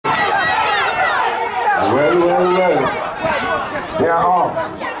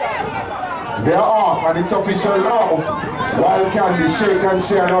They're off and it's official now. Wild Candy, Shay and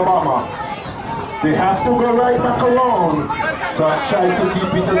Shay and Obama. They have to go right back around. So I try to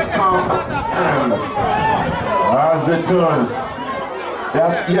keep it as calm and as they turn. They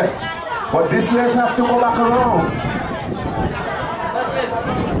have, yes, but this race have to go back around.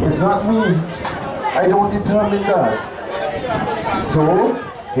 It's not me. I don't determine that. So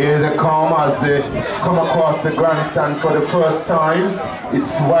here they come as they come across the grandstand for the first time.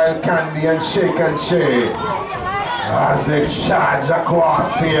 It's Wild Candy and Shay as they charge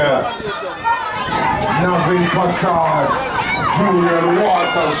across here. Navin Persaud, Julian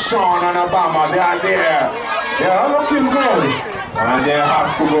Walters, Sean and Obama, they are there. They are looking good. And they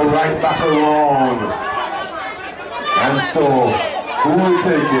have to go right back around. And so, who will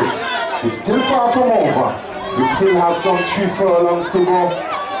take it? It's still far from over. We still have some 3 furlongs to go.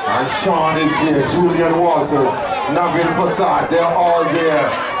 And Sean is there, Julian Walters, Navin Persaud, they're all there.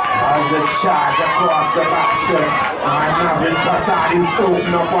 As they charge across the backstretch. And Navin Persaud is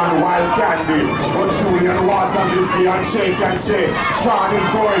open up on Wild Candy. But Julian Walters is there and Shay. Sean is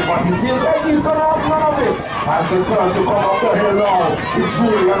going, but he seems like he's gonna have none of it. As they turn to come up the hill now, it's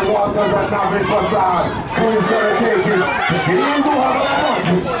Julian Walters and Navin Persaud. Who is gonna take it? They do have an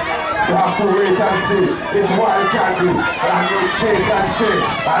advantage. You have to wait and see. It's Wild Candy and it's Shay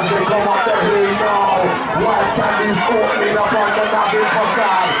as they come up the hill now. Wild Candy is opening up on the Navin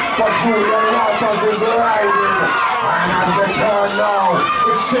Persaud, but Julian Walters is riding. And as they turn now,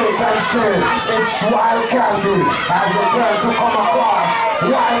 it's Shay. It's Wild Candy as they turn to come across.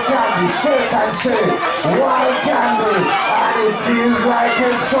 Wild Candy, Shay, Wild Candy, and it seems like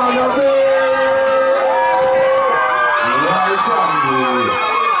it's gonna be Wild Candy.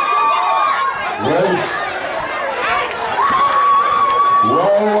 Well.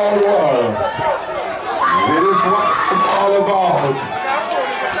 This is what it's all about.